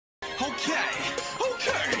Okay,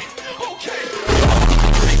 okay, okay.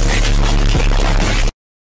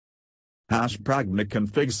 Hash pragma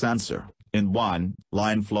config sensor, in 1,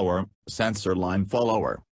 line flower, sensor line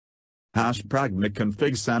follower. Hash pragma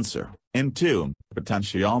config sensor, in 2,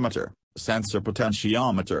 potentiometer, sensor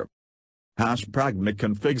potentiometer. Hash pragma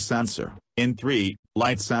config sensor, in 3,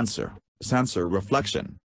 light sensor, sensor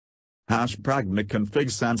reflection. Hash pragma config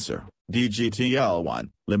sensor, DGTL1,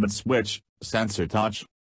 limit switch, sensor touch.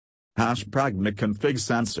 Hash pragma config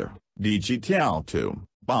sensor, DGTL2,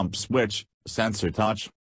 bump switch, sensor touch.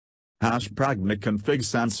 Hash pragma config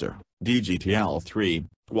sensor, DGTL3,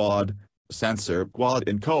 quad, sensor quad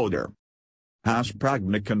encoder. Hash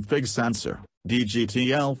pragma config sensor,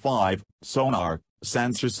 DGTL5, sonar,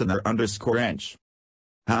 sensor sonar _inch.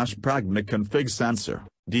 Hash pragma config sensor,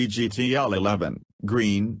 DGTL11,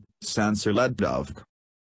 green, sensor LED dove.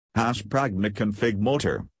 Hash pragma config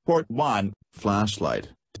motor, port 1,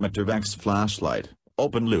 flashlight, tmetervex flashlight,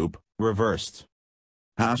 open loop, reversed.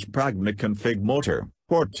 Hash pragma config motor,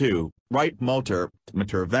 port 2, right motor,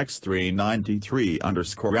 tmetervex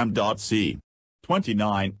 393_m.c.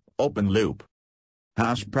 29, open loop.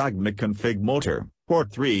 Hash pragma config motor, port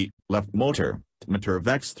 3, left motor,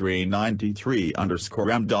 tmetervex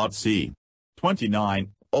 393_m.c.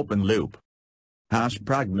 29, open loop. Hash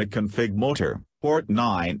pragma config motor, port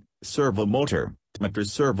 9, servo motor, tmeter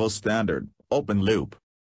servo standard, open loop.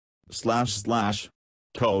 //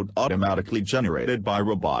 code automatically generated by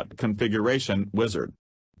robot configuration wizard.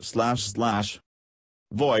 //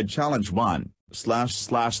 void challenge 1, /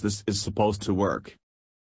 this is supposed to work.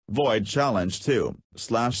 Void challenge 2,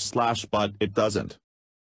 / but it doesn't.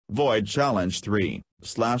 Void challenge 3,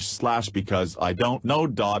 / because I don't know ...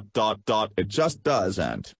 it just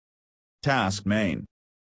doesn't. Task main.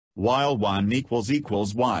 While 1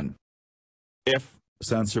 == 1. If,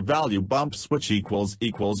 sensor value bump switch ==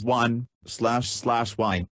 1, //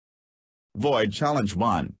 y. Void challenge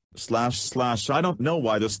 1, / I don't know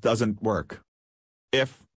why this doesn't work.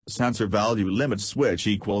 If, sensor value limit switch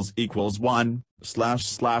 == 1, /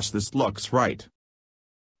 this looks right.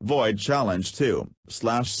 Void challenge 2, /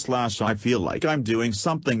 I feel like I'm doing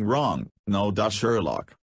something wrong, no duh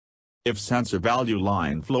Sherlock. If sensor value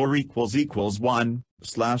line floor == 1,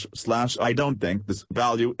 / I don't think this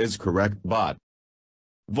value is correct but.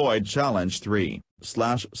 Void challenge 3, /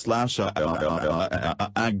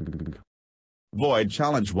 void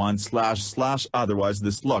challenge 1 / otherwise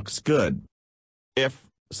this looks good. If,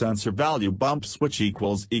 sensor value bump switch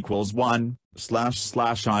 == 1, /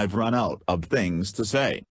 I've run out of things to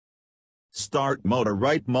say. Start motor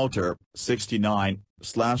right motor, 69, /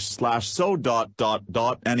 so ...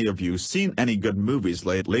 any of you seen any good movies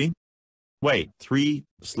lately? Wait 3,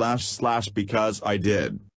 / because I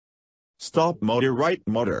did. Stop motor right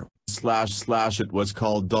motor, / it was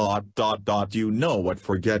called ... you know what,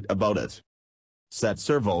 forget about it. Set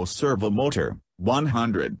servo motor,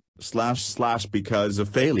 100, / because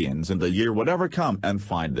if aliens in the year whatever come and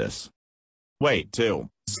find this. Wait 2,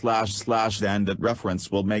 / then that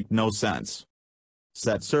reference will make no sense.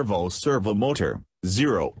 Set servo motor,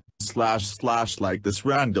 0, / like this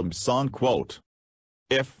random song quote.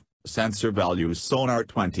 If, sensor value sonar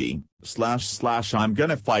 20, / I'm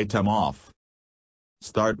gonna fight him off.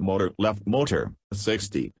 Start motor left motor,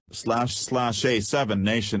 60, / A7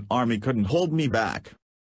 Nation Army couldn't hold me back.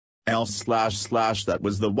 Else / that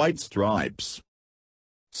was the white stripes.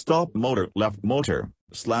 Stop motor left motor,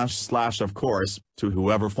 / of course, to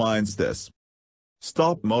whoever finds this.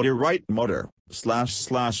 Stop motor right motor, /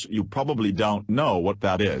 you probably don't know what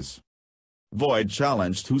that is. Void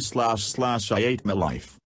challenge 2 / I ate my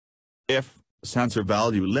life. If, sensor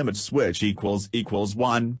value limit switch ==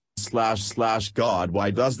 1, / God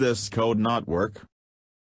why does this code not work?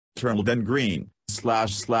 Terminal then green, / 1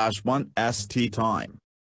 st time.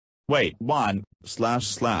 Wait 1, /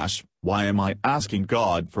 why am I asking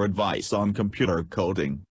God for advice on computer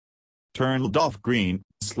coding? Turned off green,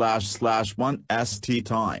 / 1 st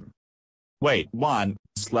time. Wait 1,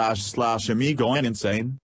 / am I going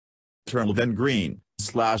insane? Turned then green, /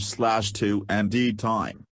 2 nd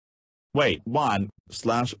time. Wait 1, /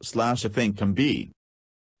 I think I'm B.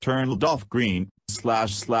 Turned off green, /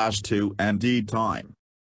 2 nd time.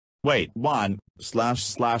 Wait 1, /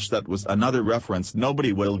 that was another reference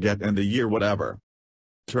nobody will get in the year whatever.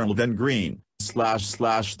 Turned then green, /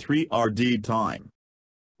 3 rd time.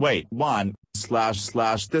 Wait 1, /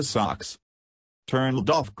 this sucks. Turned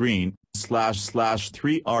off green, /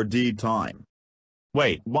 3 rd time.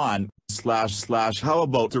 Wait 1, / how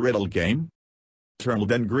about a riddle game? Turned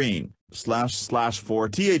then green, / 4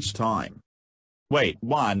 th time. Wait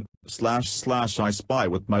 1, / I spy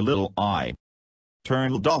with my little eye.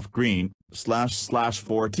 Turned off green, //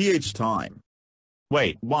 4th time.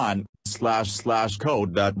 Wait 1, //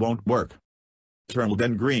 code that won't work. Turned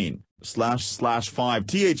in green, //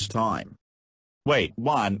 5th time. Wait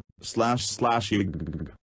 1, //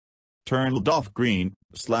 Turned off green,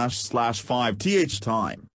 // 5th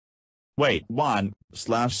time. Wait 1,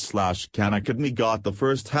 // Kennedy got the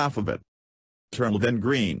first half of it. Turned in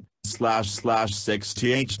green, //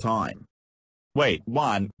 6th time. Wait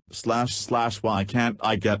 1, // why can't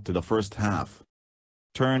I get to the first half?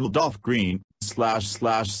 Turned off green, //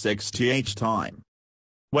 6th time.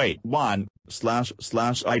 Wait 1,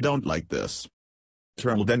 // I don't like this.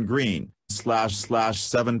 Turned in green, //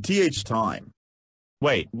 7th time.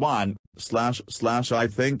 Wait 1, // I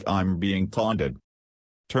think I'm being taunted.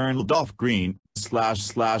 Turned off green, //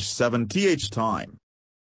 7th time.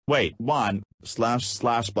 Wait 1,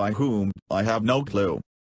 // by whom, I have no clue.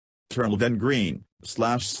 Turned in green, //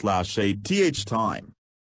 8th time.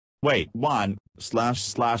 Wait 1,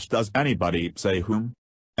 // does anybody say whom?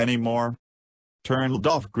 Anymore? Turned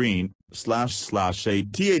off green, //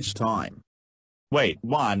 8th time. Wait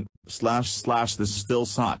 1, // this still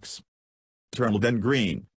sucks. Turned in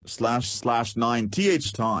green, //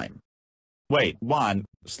 9th time. Wait 1,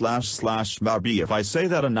 // maybe if I say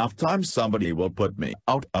that enough times somebody will put me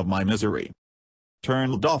out of my misery.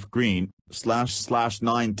 Turned off green, //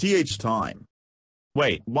 9th time.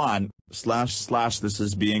 Wait 1, // this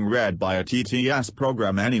is being read by a TTS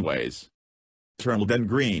program anyways. Turned in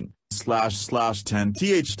green, //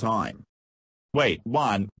 10th time. Wait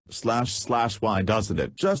 1, // why doesn't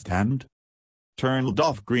it just end? Turned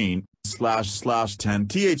off green, //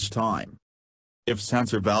 10th time. If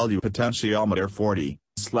sensor value potentiometer 40,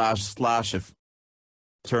 / if.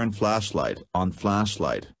 Turn flashlight on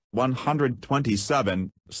flashlight,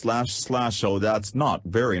 127, / oh that's not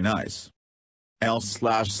very nice. Else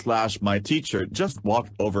 / my teacher just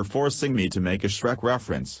walked over forcing me to make a Shrek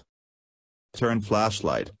reference. Turn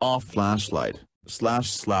flashlight off flashlight,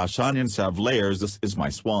 / onions have layers this is my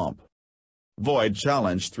swamp. Void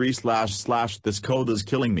challenge 3 / this code is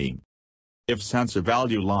killing me. If sensor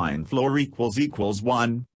value line floor equals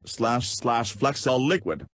 1, / flex L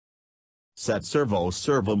liquid. Set servo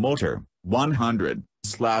motor, 100,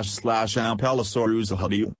 / amp Allosaurus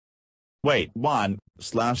Hadu. Wait 1,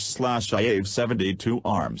 / I have 72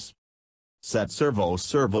 arms. Set servo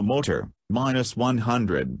motor,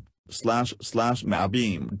 -100, /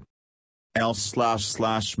 mabeam. Else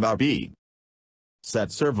 / mabe.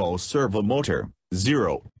 Set servo motor,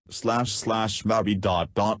 0, / mabe ...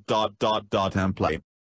 template.